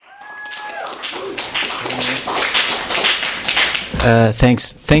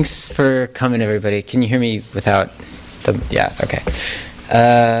Thanks for coming, everybody. Can you hear me without the... Yeah, okay.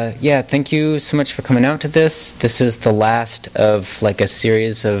 Thank you so much for coming out to this. This is the last of a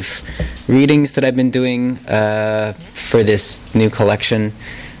series of readings that I've been doing for this new collection.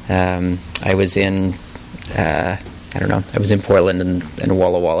 I was in Portland and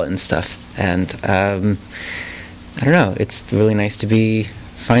Walla Walla and stuff. And I don't know, it's really nice to be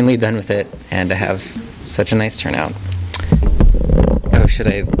finally done with it and to have such a nice turnout. Oh,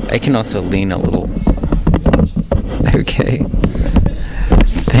 I can also lean a little. Okay.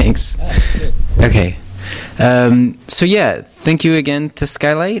 Thanks. Okay. Thank you again to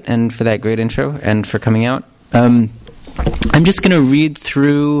Skylight and for that great intro and for coming out. I'm just going to read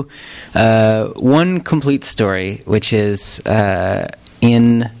through one complete story, which is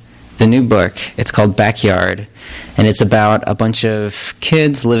in the new book. It's called Backyard, and it's about a bunch of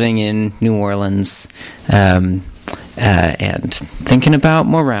kids living in New Orleans and thinking about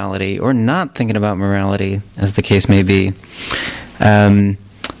morality, or not thinking about morality, as the case may be. And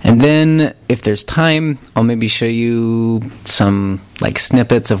then, if there's time, I'll maybe show you some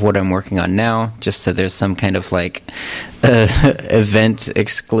snippets of what I'm working on now, just so there's some kind of event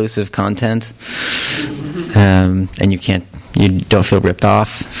exclusive content, and you don't feel ripped off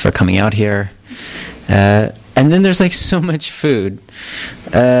for coming out here. And then there's so much food.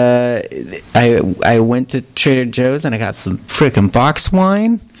 I went to Trader Joe's and I got some frickin' box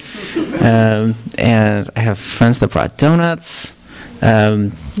wine, and I have friends that brought donuts.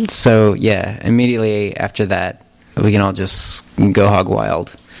 Immediately after that, we can all just go hog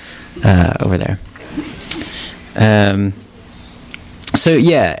wild over there. And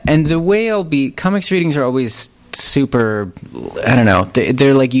the way comics readings are always super, I don't know,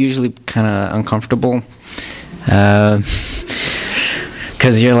 they're usually kind of uncomfortable.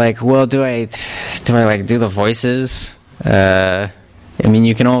 Because you're well, do I do the voices? You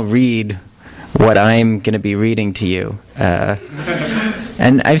can all read what I'm going to be reading to you.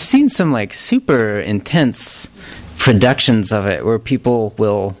 And I've seen some super intense productions of it where people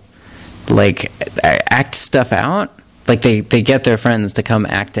will act stuff out. They get their friends to come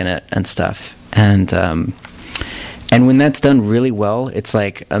act in it and stuff. And when that's done really well, it's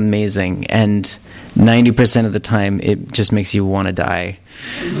amazing. And 90% of the time, it just makes you want to die.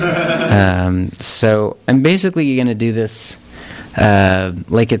 So I'm basically going to do this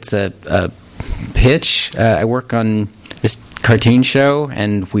it's a pitch. I work on this cartoon show,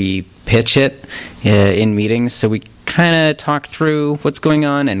 and we pitch it in meetings. So we kind of talk through what's going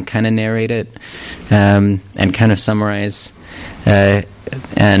on and kind of narrate it and kind of summarize. I'm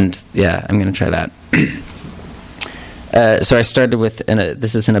going to try that. So I started with,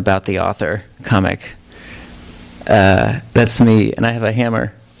 this is an About the Author comic. That's me, and I have a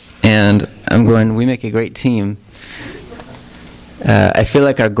hammer. And I'm going, we make a great team. I feel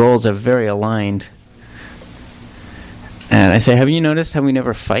like our goals are very aligned. And I say, have you noticed how we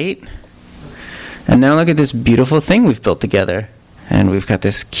never fight? And now look at this beautiful thing we've built together. And we've got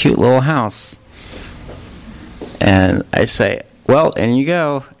this cute little house. And I say, well, in you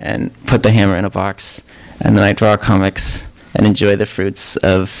go. And put the hammer in a box. And then I draw comics and enjoy the fruits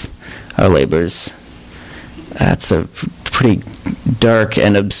of our labors. That's a pretty dark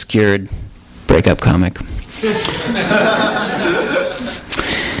and obscured breakup comic.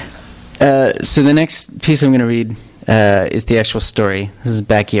 So the next piece I'm going to read is the actual story. This is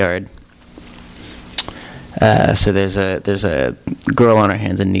Backyard. So there's a girl on her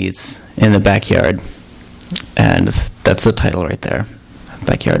hands and knees in the backyard, and that's the title right there,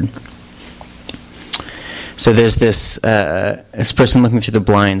 Backyard. So there's this person looking through the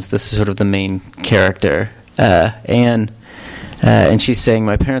blinds. This is sort of the main character, Anne, and she's saying,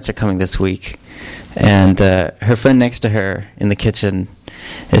 "My parents are coming this week," and her friend next to her in the kitchen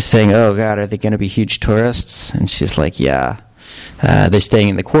is saying, "Oh God, are they going to be huge tourists?" And she's like, "Yeah, they're staying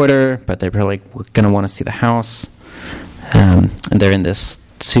in the quarter, but they're probably going to want to see the house." And they're in this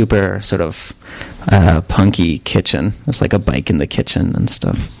super sort of punky kitchen. There's a bike in the kitchen and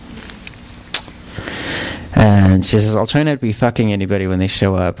stuff. And she says, "I'll try not to be fucking anybody when they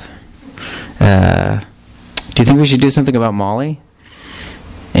show up. Do you think we should do something about Molly?"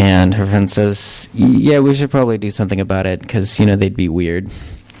 And her friend says, "Yeah, we should probably do something about it, because, they'd be weird."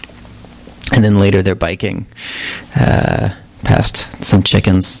 And then later they're biking past some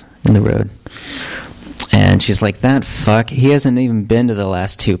chickens in the road. And she's like, "That fuck, he hasn't even been to the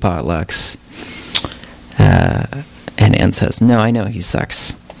last 2 potlucks." And Anne says, "No, I know he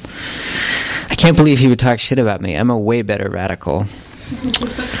sucks. I can't believe he would talk shit about me. I'm a way better radical."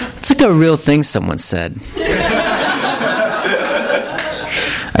 It's a real thing someone said.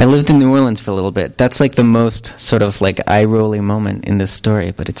 I lived in New Orleans for a little bit. That's like the most sort of like eye-rolly moment in this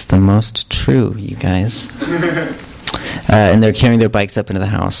story, but it's the most true, you guys. And they're carrying their bikes up into the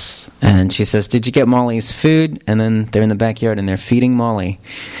house. And she says, "Did you get Molly's food?" And then they're in the backyard and they're feeding Molly.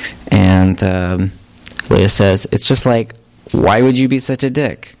 And Leah says, "It's just like, why would you be such a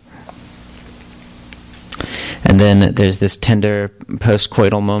dick?" And then there's this tender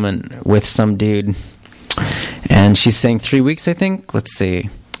post-coital moment with some dude. And she's saying 3 weeks, I think. Let's see.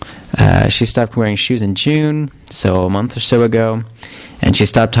 She stopped wearing shoes in June, so a month or so ago. And she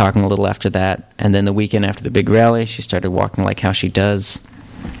stopped talking a little after that. And then the weekend after the big rally, she started walking like how she does.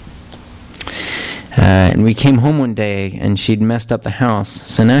 And we came home one day, and she'd messed up the house.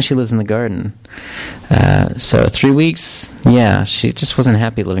 So now she lives in the garden. So 3 weeks, yeah, she just wasn't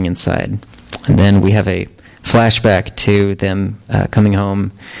happy living inside. And then we have a flashback to them coming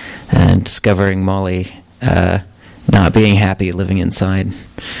home and discovering Molly not being happy living inside.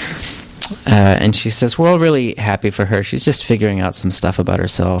 And she says, we're all really happy for her. She's just figuring out some stuff about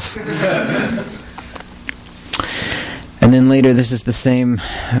herself. And then later, this is the same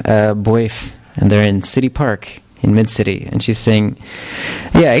boyf, and they're in City Park in Mid-City. And she's saying,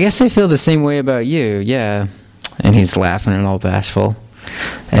 "Yeah, I guess I feel the same way about you, yeah." And he's laughing and all bashful.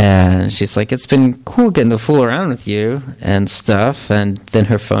 And she's like, "It's been cool getting to fool around with you and stuff." And then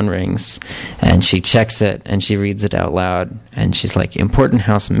her phone rings, and she checks it, and she reads it out loud. And she's like, "Important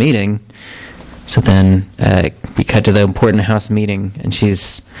house meeting." So then we cut to the important house meeting, and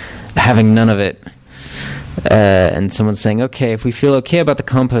she's having none of it. And someone's saying, "Okay, if we feel okay about the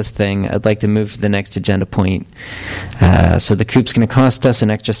compost thing, I'd like to move to the next agenda point. So the coop's going to cost us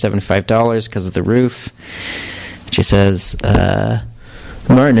an extra $75 because of the roof." She says,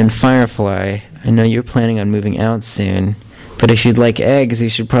 "Martin and Firefly, I know you're planning on moving out soon, but if you'd like eggs, you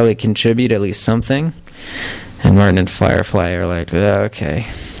should probably contribute at least something." And Martin and Firefly are like, "Okay."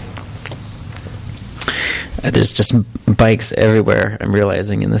 There's just bikes everywhere, I'm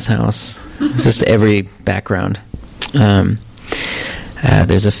realizing, in this house. It's just every background.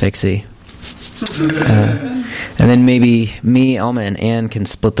 There's a fixie. And then maybe me, Alma, and Anne can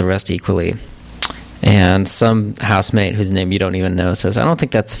split the rest equally. And some housemate whose name you don't even know says, "I don't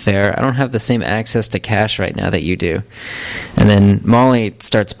think that's fair. I don't have the same access to cash right now that you do." And then Molly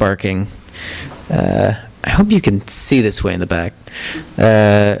starts barking. I hope you can see this way in the back.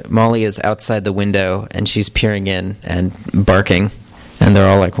 Molly is outside the window, and she's peering in and barking. And they're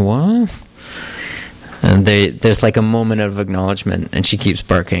all like, "What?" And there's like a moment of acknowledgement, and she keeps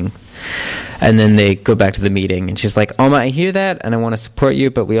barking. And then they go back to the meeting, and she's like, "Alma, I hear that, and I want to support you,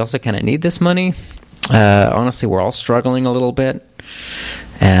 but we also kind of need this money. Honestly, we're all struggling a little bit."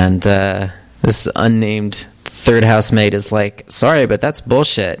 And this unnamed third housemate is like, "Sorry, but that's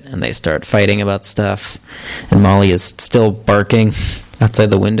bullshit." And they start fighting about stuff. And Molly is still barking outside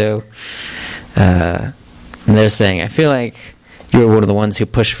the window. And they're saying, "I feel like you were one of the ones who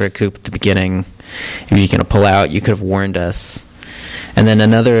pushed for a coup at the beginning. If you're going to pull out, you could have warned us." And then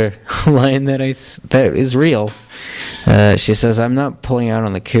another line that is real. She says, "I'm not pulling out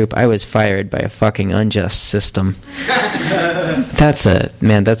on the coup. I was fired by a fucking unjust system." That's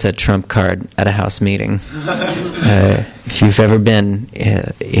a trump card at a house meeting. If you've ever been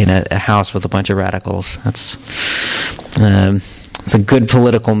in a house with a bunch of radicals, it's a good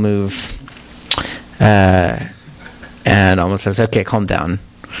political move. And Alma says, "Okay, calm down.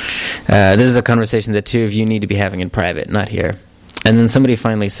 This is a conversation the two of you need to be having in private, not here." And then somebody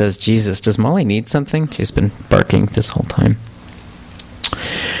finally says, "Jesus, does Molly need something? She's been barking this whole time."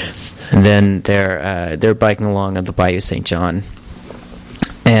 And then they're biking along on the Bayou St. John.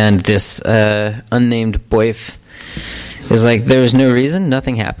 And this unnamed boyf is like, "There was no reason?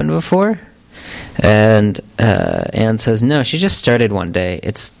 Nothing happened before?" And Anne says, "No, she just started one day.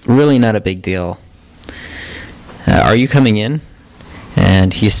 It's really not a big deal. Are you coming in?"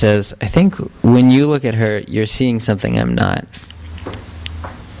 And he says, "I think when you look at her, you're seeing something I'm not."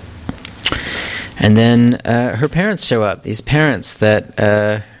 And then her parents show up, these parents that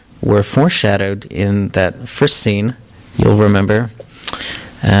were foreshadowed in that first scene, you'll remember.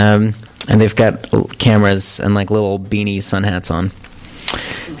 And they've got cameras and like little beanie sun hats on.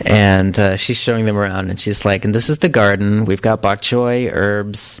 And she's showing them around, and she's like, "And this is the garden. We've got bok choy,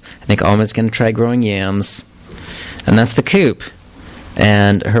 herbs. I think Alma's going to try growing yams. And that's the coop."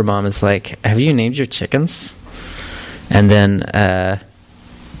 And her mom is like, "Have you named your chickens?" And then,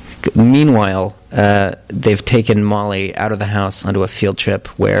 meanwhile, they've taken Molly out of the house onto a field trip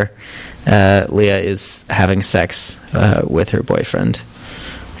where Leah is having sex with her boyfriend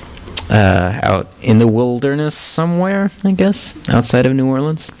out in the wilderness somewhere, I guess, outside of New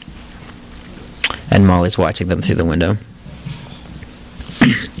Orleans. And Molly's watching them through the window.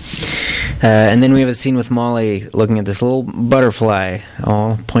 And then we have a scene with Molly looking at this little butterfly,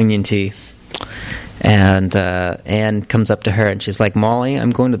 all poignanty. And Anne comes up to her and she's like, Molly,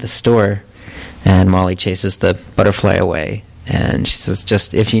 I'm going to the store. And Molly chases the butterfly away. And she says,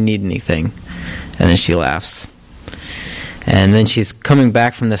 just if you need anything. And then she laughs. And then she's coming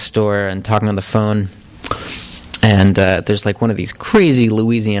back from the store and talking on the phone. And there's like one of these crazy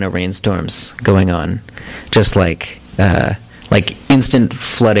Louisiana rainstorms going on. Just like instant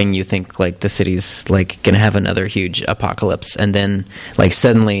flooding. You think like the city's like going to have another huge apocalypse. And then like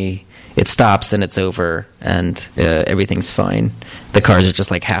suddenly it stops and it's over and everything's fine. The cars are just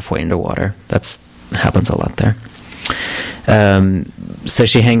like halfway underwater. That happens a lot there. So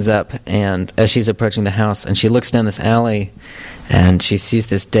she hangs up, and as she's approaching the house, and she looks down this alley, and she sees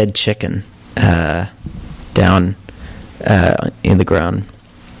this dead chicken down in the ground.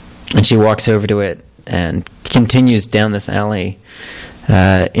 And she walks over to it and continues down this alley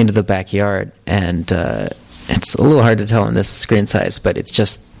into the backyard. And it's a little hard to tell in this screen size, but it's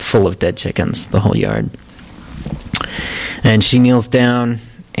just full of dead chickens, the whole yard. And she kneels down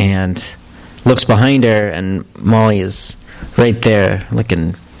and looks behind her, and Molly is right there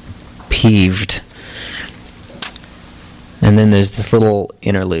looking peeved. And then there's this little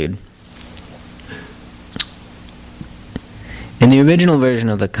interlude. In the original version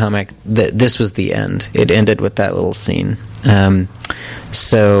of the comic, this was the end. It ended with that little scene.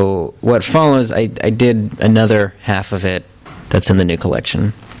 So what follows, I did another half of it that's in the new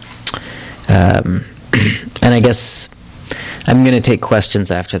collection. And I guess I'm going to take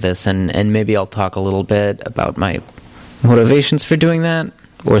questions after this, and maybe I'll talk a little bit about my motivations for doing that,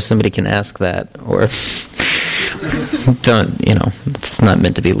 or somebody can ask that, or don't, it's not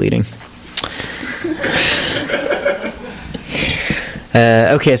meant to be leading.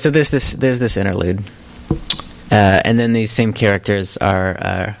 Okay, so there's this interlude, and then these same characters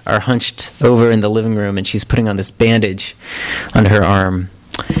are hunched over in the living room, and she's putting on this bandage on her arm,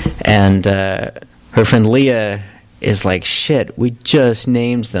 and her friend Leah is like, shit, we just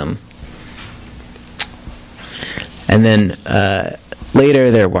named them. And then later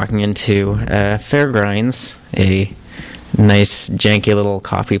they're walking into Fairgrinds, a nice, janky little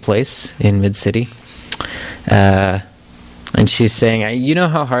coffee place in Mid-City. And she's saying, you know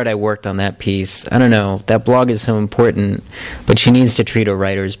how hard I worked on that piece. I don't know, that blog is so important, but she needs to treat her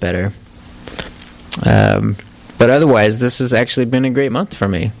writers better. But otherwise, this has actually been a great month for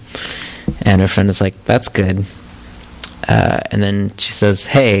me. And her friend is like, that's good. And then she says,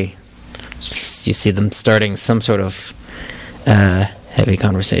 hey, you see them starting some sort of heavy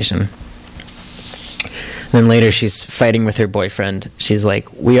conversation. Then later she's fighting with her boyfriend. She's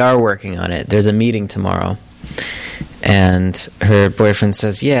like, we are working on it. There's a meeting tomorrow. And her boyfriend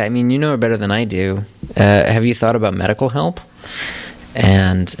says, yeah, I mean, you know her better than I do. Have you thought about medical help?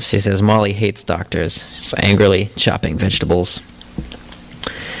 And she says, Molly hates doctors. She's angrily chopping vegetables.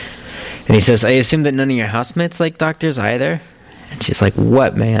 And he says, I assume that none of your housemates like doctors either? And she's like,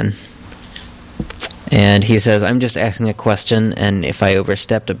 what, man? And he says, I'm just asking a question, and if I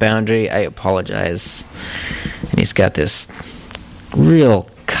overstepped a boundary, I apologize. And he's got this real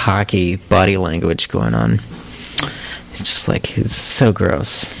cocky body language going on. It's just like, it's so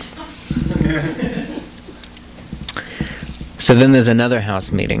gross. So then there's another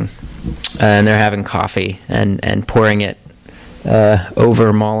house meeting, and they're having coffee and pouring it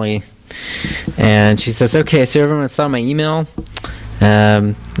over Molly. And she says, okay, so everyone saw my email?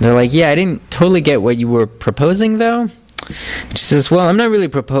 They're like, yeah, I didn't totally get what you were proposing, though. She says, well, I'm not really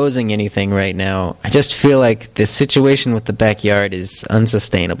proposing anything right now. I just feel like this situation with the backyard is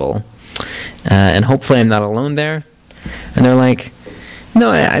unsustainable. And hopefully I'm not alone there. And they're like, no,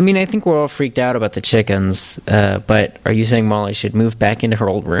 I mean, I think we're all freaked out about the chickens, but are you saying Molly should move back into her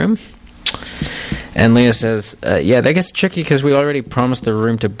old room? And Leah says, yeah, that gets tricky because we already promised the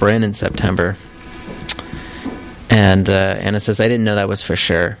room to Bryn in September. And Anna says, I didn't know that was for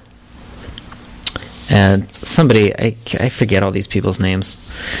sure. And somebody, I forget all these people's names,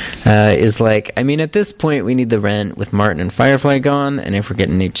 is like, I mean, at this point, we need the rent with Martin and Firefly gone, and if we're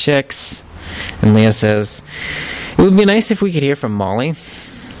getting new chicks. And Leah says, it would be nice if we could hear from Molly.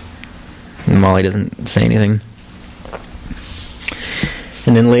 And Molly doesn't say anything.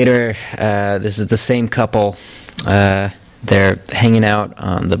 And then later, this is the same couple. They're hanging out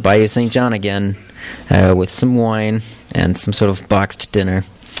on the Bayou St. John again with some wine and some sort of boxed dinner.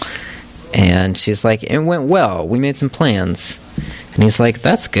 And she's like, it went well. We made some plans. And he's like,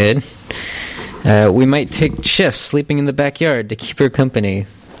 that's good. We might take shifts sleeping in the backyard to keep her company.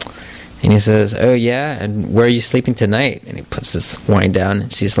 And he says, oh, yeah? And where are you sleeping tonight? And he puts his wine down.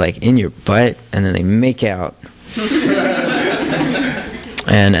 And she's like, in your butt. And then they make out.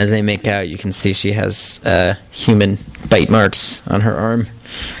 And as they make out, you can see she has human bite marks on her arm.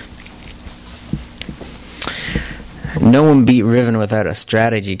 No one beat Riven without a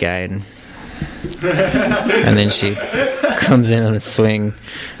strategy guide. And then she comes in on a swing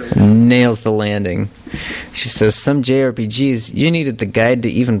and nails the landing. She says, some JRPGs, you needed the guide to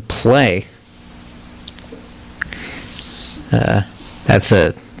even play. That's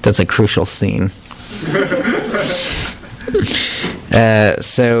a crucial scene.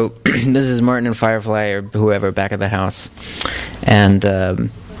 So this is Martin and Firefly or whoever back at the house, and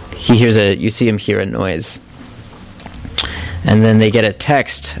you see him hear a noise, and then they get a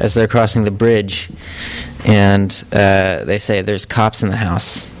text as they're crossing the bridge, and they say there's cops in the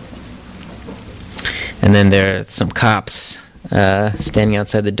house, and then there are some cops standing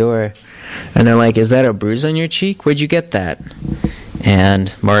outside the door, and they're like, is that a bruise on your cheek? Where'd you get that?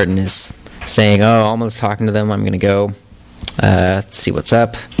 And Martin is saying, oh, almost talking to them, I'm gonna go see what's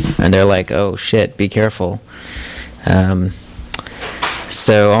up. And they're like, oh shit, be careful.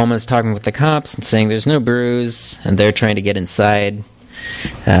 So almost talking with the cops and saying there's no bruise, and they're trying to get inside.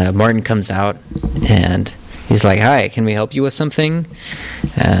 Martin comes out and he's like, hi, can we help you with something?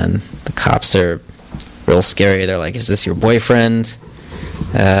 And the cops are real scary. They're like, is this your boyfriend?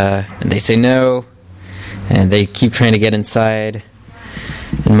 And they say no, and they keep trying to get inside.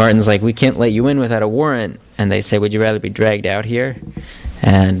 And Martin's like, we can't let you in without a warrant. And they say, would you rather be dragged out here?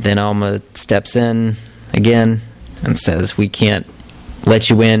 And then Alma steps in again and says, we can't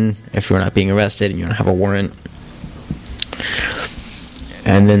let you in if you're not being arrested and you don't have a warrant.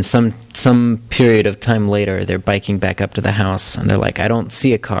 And then some period of time later, they're biking back up to the house, and they're like, I don't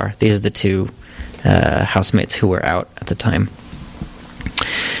see a car. These are the two housemates who were out at the time.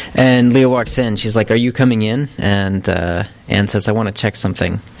 And Leah walks in. She's like, are you coming in? And Anne says, I want to check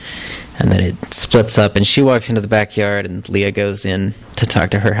something. And then it splits up, and she walks into the backyard, and Leah goes in to talk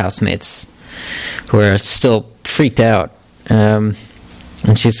to her housemates, who are still freaked out. And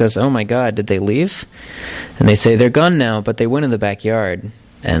she says, oh my God, did they leave? And they say, they're gone now, but they went in the backyard.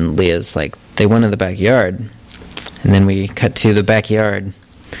 And Leah's like, they went in the backyard. And then we cut to the backyard,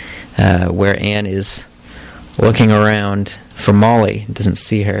 where Anne is looking around for Molly, doesn't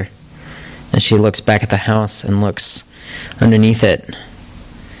see her. And she looks back at the house and looks underneath it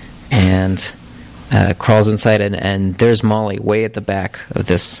and crawls inside it, and there's Molly way at the back of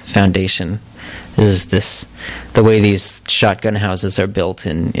this foundation. This is the way these shotgun houses are built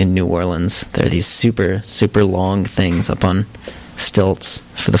in New Orleans. They're these super, super long things up on stilts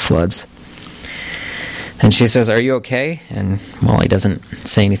for the floods. And she says, are you okay? And Molly doesn't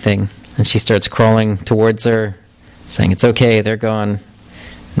say anything. And she starts crawling towards her, saying, it's okay, they're gone.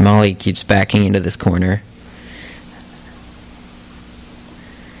 And Molly keeps backing into this corner.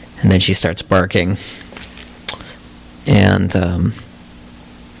 And then she starts barking. And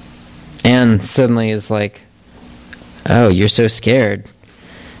Anne suddenly is like, oh, you're so scared.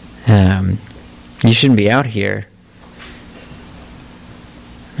 You shouldn't be out here.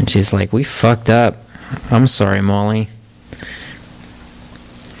 And she's like, we fucked up. I'm sorry, Molly.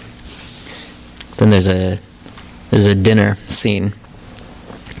 Then there's a dinner scene,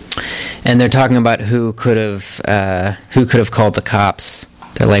 and they're talking about who could have called the cops.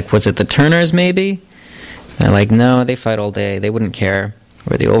 They're like, was it the Turners maybe? They're like, no, they fight all day, they wouldn't care.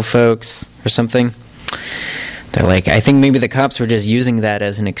 Or the old folks or something. They're like, I think maybe the cops were just using that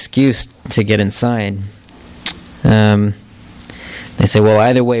as an excuse to get inside. They say, well,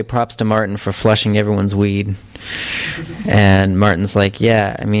 either way, props to Martin for flushing everyone's weed. And Martin's like,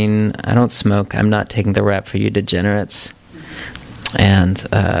 yeah, I mean, I don't smoke. I'm not taking the rap for you degenerates. And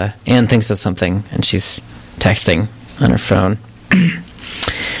Anne thinks of something, and she's texting on her phone. And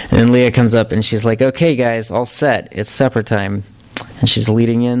then Leah comes up, and she's like, okay, guys, all set. It's supper time. And she's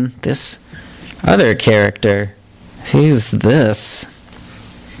leading in this other character. Who's this?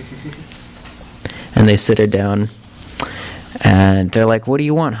 And they sit her down. And they're like, what do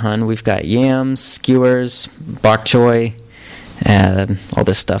you want, hun? We've got yams, skewers, bok choy, all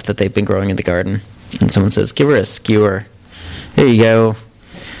this stuff that they've been growing in the garden. And someone says, give her a skewer. Here you go.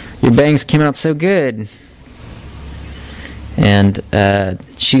 Your bangs came out so good. And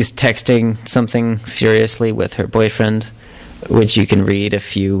she's texting something furiously with her boyfriend, which you can read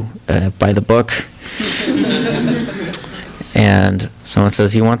if you buy the book. And someone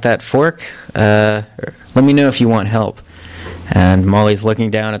says, you want that fork? Let me know if you want help. And Molly's looking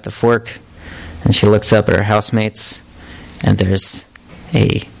down at the fork, and she looks up at her housemates, and there's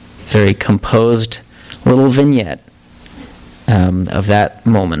a very composed little vignette of that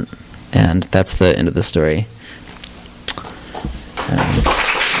moment. And that's the end of the story.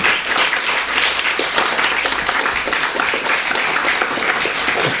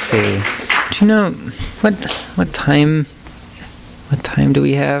 see. Do you know what time? What time do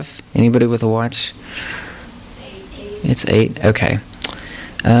we have? Anybody with a watch? It's 8. Okay.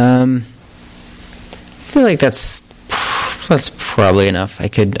 I feel like that's probably enough. I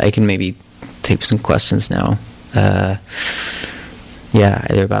can maybe take some questions now.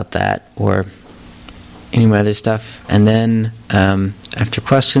 Either about that or any of my other stuff. And then after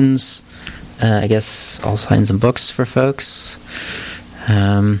questions, I guess I'll sign some books for folks.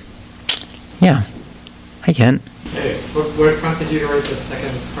 Hi, Kent. Hey, what prompted you to write the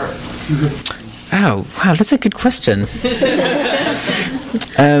second part? Oh, wow, that's a good question.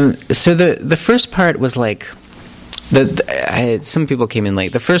 So the first part was like, some people came in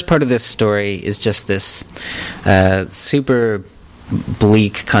late. The first part of this story is just this super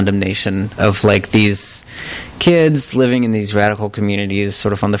bleak condemnation of like these kids living in these radical communities,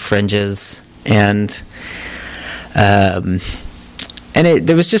 sort of on the fringes, and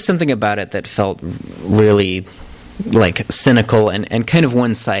there was just something about it that felt really like cynical and kind of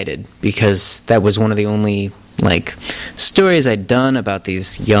one-sided, because that was one of the only like stories I'd done about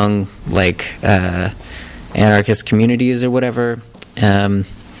these young like anarchist communities or whatever, and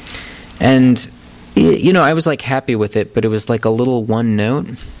I was like happy with it, but it was like a little one note,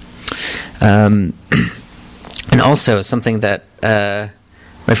 and also something that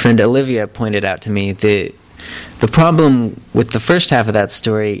my friend Olivia pointed out to me. The problem with the first half of that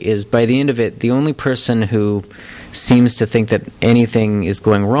story is, by the end of it, the only person who seems to think that anything is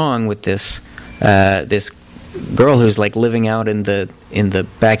going wrong with this girl who's like living out in the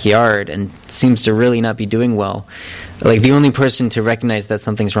backyard and seems to really not be doing well. Like, the only person to recognize that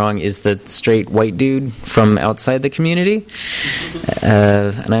something's wrong is the straight white dude from outside the community.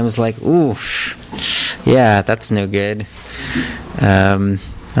 And I was like, ooh, yeah, that's no good.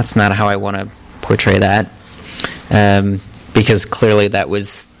 That's not how I want to portray that. Because clearly that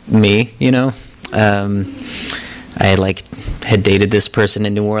was me, I like had dated this person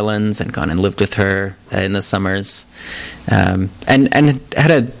in New Orleans and gone and lived with her in the summers, and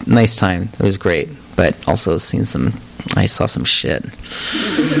had a nice time. It was great, but also I saw some shit.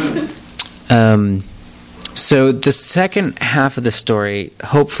 So the second half of the story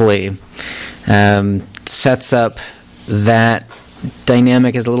hopefully sets up that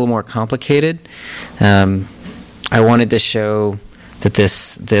dynamic is a little more complicated. I wanted to show that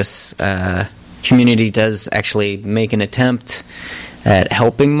this community does actually make an attempt at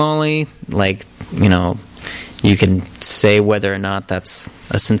helping Molly. Like, you can say whether or not that's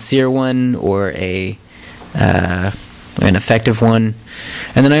a sincere one or an effective one.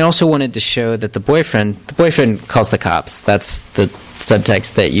 And then I also wanted to show that the boyfriend calls the cops. That's the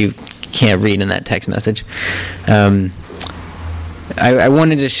subtext that you can't read in that text message. I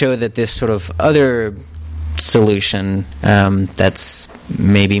wanted to show that this sort of other solution that's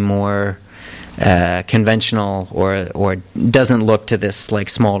maybe more conventional or doesn't look to this like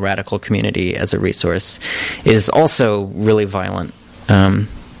small radical community as a resource is also really violent. So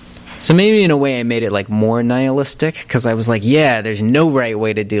maybe in a way I made it like more nihilistic, because I was like, yeah, there's no right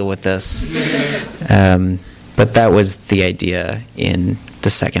way to deal with this. But that was the idea in the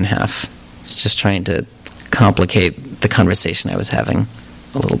second half. It's just trying to complicate the conversation I was having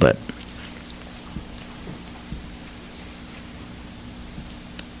a little bit.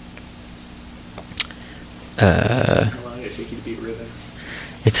 How long did it take you to beat Riven?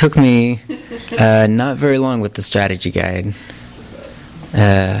 It took me not very long with the strategy guide.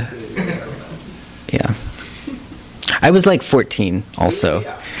 Yeah. I was like 14 also.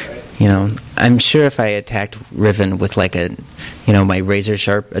 Yeah, right. I'm sure if I attacked Riven with like my razor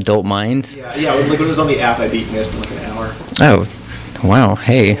sharp adult mind. Yeah. Like when it was on the app, I beat Mist in like an hour. Oh, wow!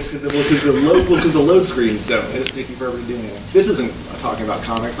 Hey. Because the load screens don't. It just take you forever to do anything. This isn't talking about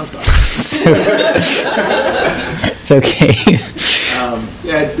comics. I'm sorry. It's okay.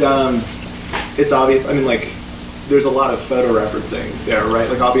 It's obvious. I mean, like, there's a lot of photo referencing there, right?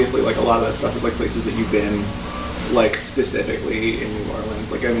 Like, obviously, like a lot of that stuff is like places that you've been, like specifically in New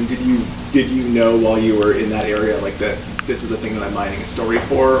Orleans. Like, I mean, did you know while you were in that area, like, that this is the thing that I'm mining a story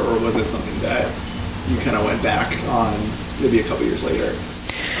for, or was it something that you kind of went back on maybe a couple years later?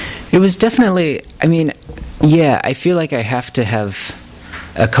 It was definitely, I feel like I have to have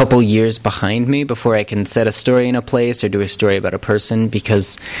a couple years behind me before I can set a story in a place or do a story about a person,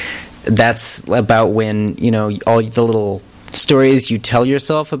 because that's about when, all the little stories you tell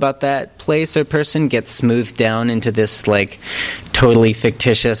yourself about that place or person get smoothed down into this, like, totally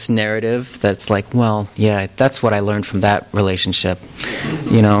fictitious narrative that's like, well, yeah, that's what I learned from that relationship,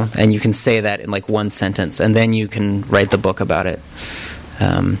 and you can say that in, like, one sentence, and then you can write the book about it.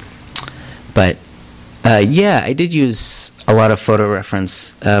 I did use a lot of photo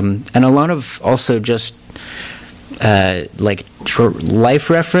reference, and a lot of also just life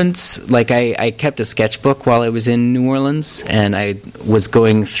reference. Like I kept a sketchbook while I was in New Orleans, and I was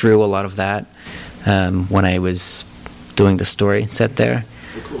going through a lot of that when I was doing the story set there.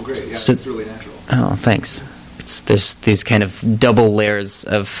 Oh, cool, great. Yeah, So- it's really natural. Oh, thanks. There's these kind of double layers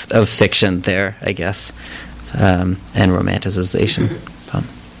of fiction there, I guess, and romanticization.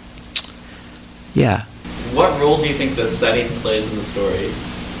 Yeah. What role do you think the setting plays in the story?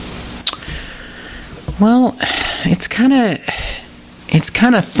 Well, it's kind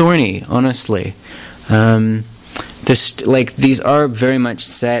of thorny, honestly. These are very much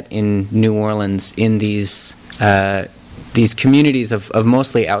set in New Orleans, in these communities of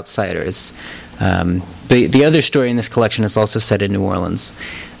mostly outsiders. The other story in this collection is also set in New Orleans,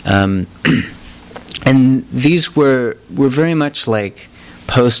 and these were very much like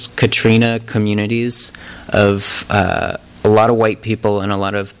post-Katrina communities of a lot of white people and a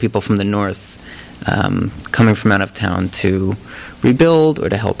lot of people from the north coming from out of town to rebuild or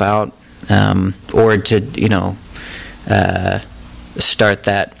to help out, or to start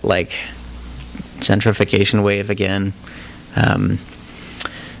that like gentrification wave again.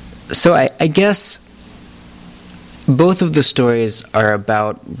 So I guess both of the stories are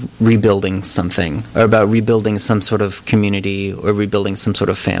about rebuilding something, or about rebuilding some sort of community, or rebuilding some sort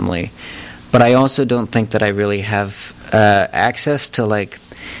of family. But I also don't think that I really have access to like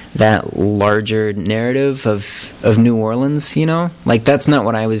that larger narrative of New Orleans, you know? Like that's not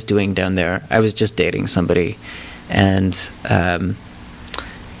what I was doing down there. I was just dating somebody. And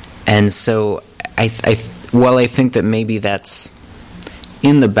so while I think that maybe that's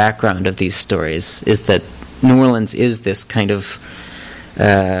in the background of these stories, is that New Orleans is this kind of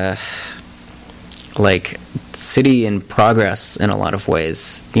like city in progress in a lot of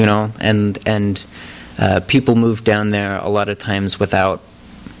ways, you know, and people move down there a lot of times without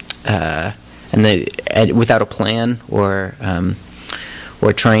without a plan or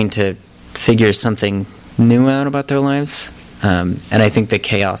trying to figure something new out about their lives, and I think the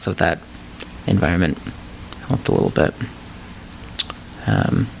chaos of that environment helped a little bit.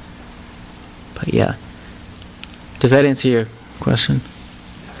 But yeah. Does that answer your question?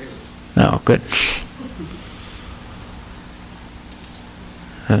 Oh, good.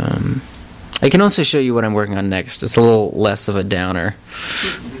 I can also show you what I'm working on next. It's a little less of a downer.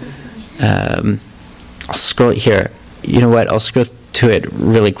 I'll scroll here. You know what? I'll scroll to it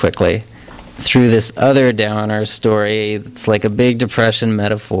really quickly. Through this other downer story that's like a big depression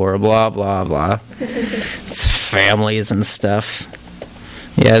metaphor, blah, blah, blah. It's families and stuff.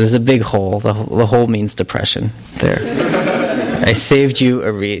 Yeah, there's a big hole. The hole means depression. There. I saved you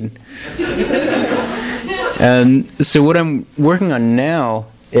a read. So what I'm working on now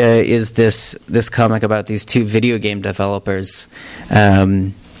is this comic about these two video game developers.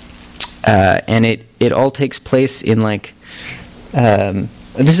 And it all takes place in like...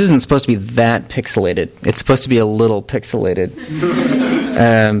 this isn't supposed to be that pixelated. It's supposed to be a little pixelated.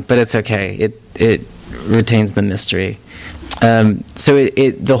 But it's okay. It retains the mystery. So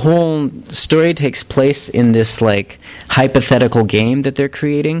the whole story takes place in this like hypothetical game that they're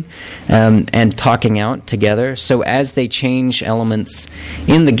creating and talking out together. So as they change elements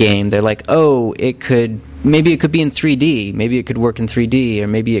in the game, they're like, oh, maybe it could be in 3D, maybe it could work in 3D, or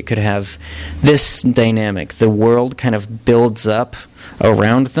maybe it could have this dynamic. The world kind of builds up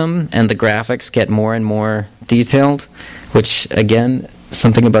around them, and the graphics get more and more detailed, which, again,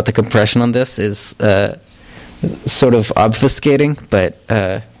 something about the compression on this is sort of obfuscating, but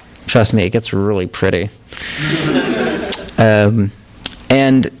trust me, it gets really pretty.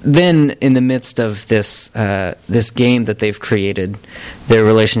 And then, in the midst of this game that they've created, their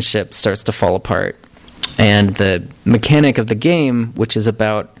relationship starts to fall apart. And the mechanic of the game, which is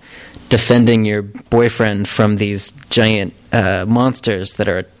about defending your boyfriend from these giant monsters that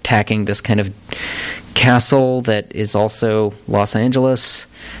are attacking this kind of castle that is also Los Angeles.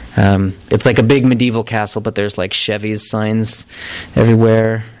 It's like a big medieval castle, but there's like Chevy's signs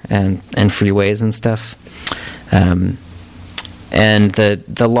everywhere and freeways and stuff. And the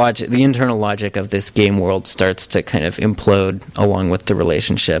internal logic of this game world starts to kind of implode along with the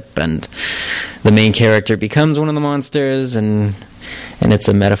relationship, and the main character becomes one of the monsters, and it's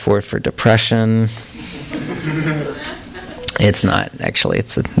a metaphor for depression. It's not, actually.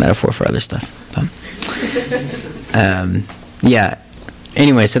 It's a metaphor for other stuff. Yeah.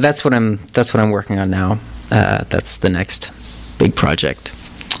 Anyway, so that's what I'm working on now. That's the next big project,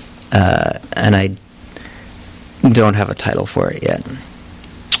 and I don't have a title for it yet.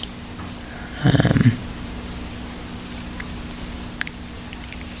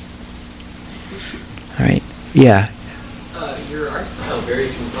 All right. Yeah.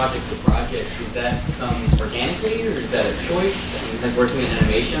 project to project, does that come organically, or is that a choice? And has working in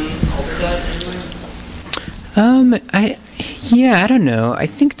animation altered that anyway? I don't know. I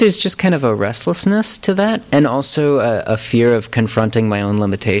think there's just kind of a restlessness to that, and also a fear of confronting my own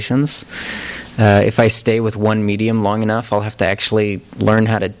limitations. If I stay with one medium long enough, I'll have to actually learn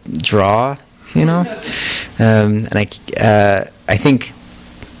how to draw, and I think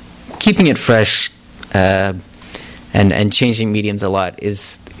keeping it fresh and changing mediums a lot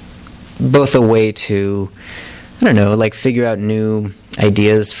is both a way to, figure out new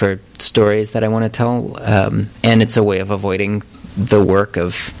ideas for stories that I want to tell, and it's a way of avoiding the work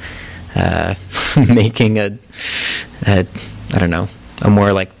of making a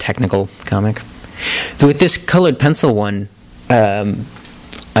more like technical comic. But with this colored pencil one,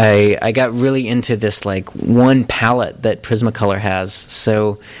 I got really into this like one palette that Prismacolor has.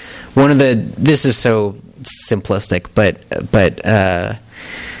 So this is so simplistic, but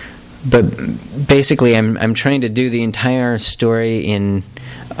basically I'm trying to do the entire story in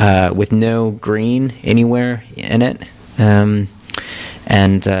with no green anywhere in it. And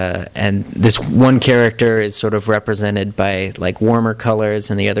this one character is sort of represented by like warmer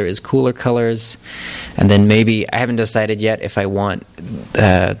colors, and the other is cooler colors. And then maybe I haven't decided yet if I want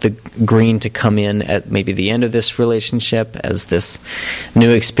the green to come in at maybe the end of this relationship as this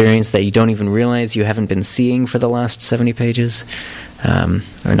new experience that you don't even realize you haven't been seeing for the last 70 pages,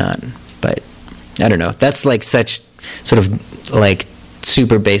 or not. But I don't know. That's like such sort of like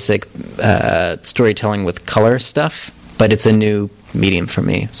super basic storytelling with color stuff, but it's a new medium for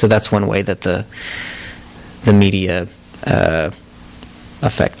me. So that's one way that the media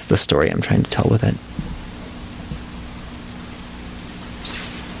affects the story I'm trying to tell with it.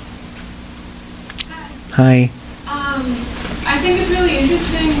 Hi. I think it's really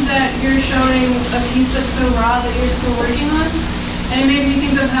interesting that you're showing a piece that's so raw that you're still working on. And it made me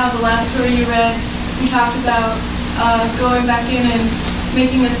think of how the last story you read, you talked about going back in and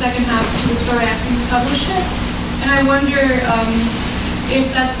making a second half to the story after you published it. And I wonder if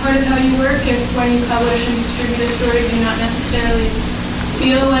that's part of how you work, if when you publish and distribute a story, you not necessarily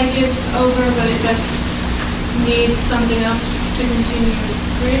feel like it's over, but it just needs something else to continue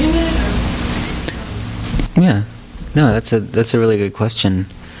reading it? Or? Yeah. No, that's a really good question.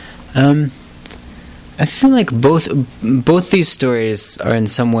 I feel like both these stories are in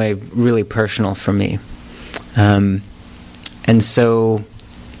some way really personal for me. And so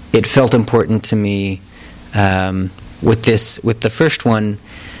it felt important to me with the first one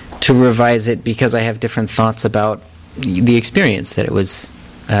to revise it because I have different thoughts about the experience that it was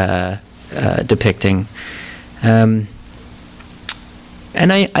depicting. And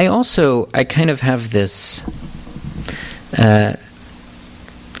I kind of have this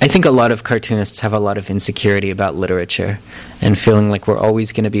I think a lot of cartoonists have a lot of insecurity about literature and feeling like we're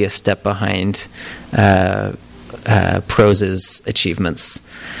always going to be a step behind prose's achievements.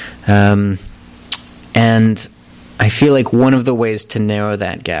 And I feel like one of the ways to narrow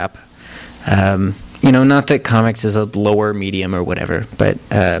that gap, not that comics is a lower medium or whatever, but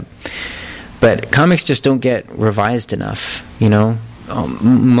comics just don't get revised enough,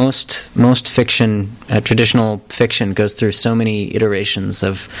 Most fiction, traditional fiction, goes through so many iterations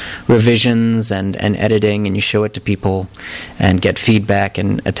of revisions and editing, and you show it to people and get feedback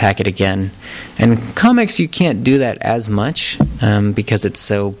and attack it again. And comics, you can't do that as much because it's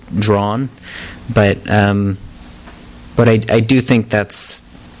so drawn. But I do think that's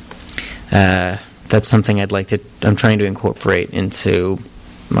something I'm trying to incorporate into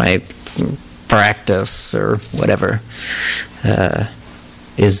my practice or whatever.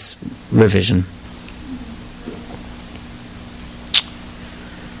 Is revision.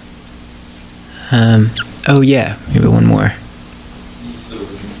 Maybe one more. So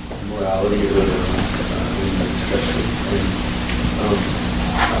morality or discussion.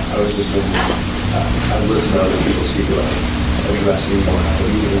 I was just wondering, I've listened to other people speak about addressing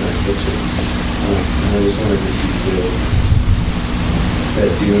morality in their fiction. And I was wondering if you feel that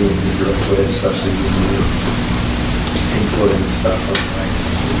doing it in a direct way, especially when you're including stuff from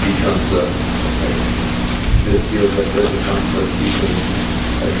becomes it feels like there's a conflict between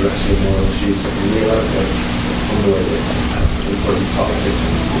addressing moral issues that we realize, like in the way that important politics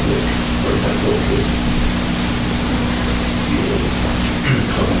and music, for example, could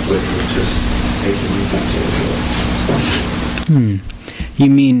conflict with just making music to. You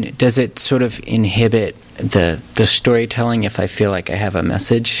mean, does it sort of inhibit the storytelling if I feel like I have a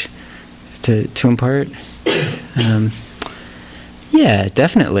message to impart? Yeah,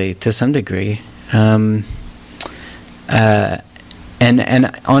 definitely, to some degree. And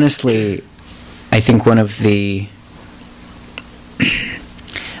honestly, I think one of the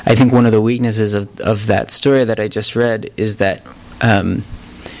I think one of the weaknesses of that story that I just read is that none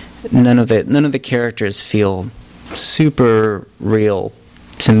of the characters feel super real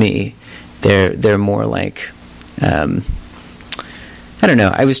to me. They're more like I don't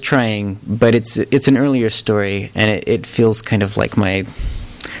know. I was trying, but it's an earlier story, and it feels kind of like my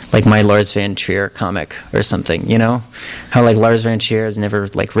Lars van Trier comic or something. You know how like Lars van Trier has never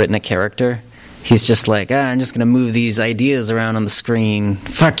like written a character. He's just like, I'm just gonna move these ideas around on the screen.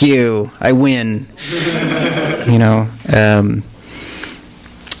 Fuck you, I win. You know,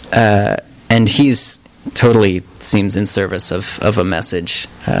 and he's totally seems in service of a message.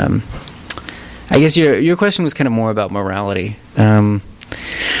 I guess your question was kind of more about morality. I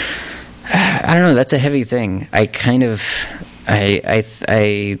don't know. That's a heavy thing. I tend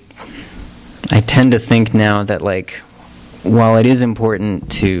to think now that like, while it is important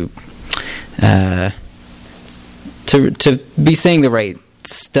to be saying the right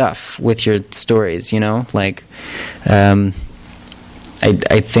stuff with your stories, you know, like, I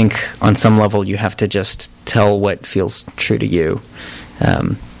think on some level you have to just tell what feels true to you,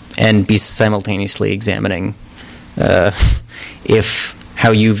 and be simultaneously examining if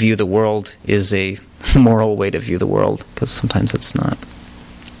how you view the world is a moral way to view the world, because sometimes it's not.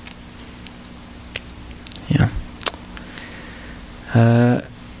 Yeah.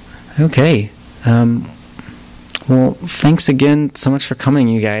 Okay. Well, thanks again so much for coming,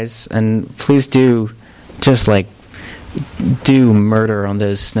 you guys, and please do just like do murder on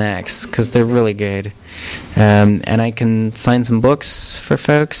those snacks because they're really good. And I can sign some books for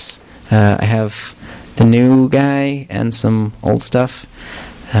folks. I have the new guy and some old stuff.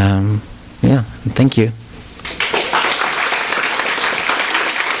 Yeah, thank you.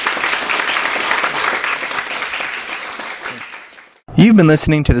 You've been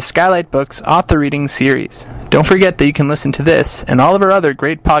listening to the Skylight Books Author Reading Series. Don't forget that you can listen to this and all of our other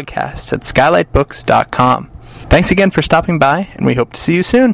great podcasts at skylightbooks.com. Thanks again for stopping by, and we hope to see you soon.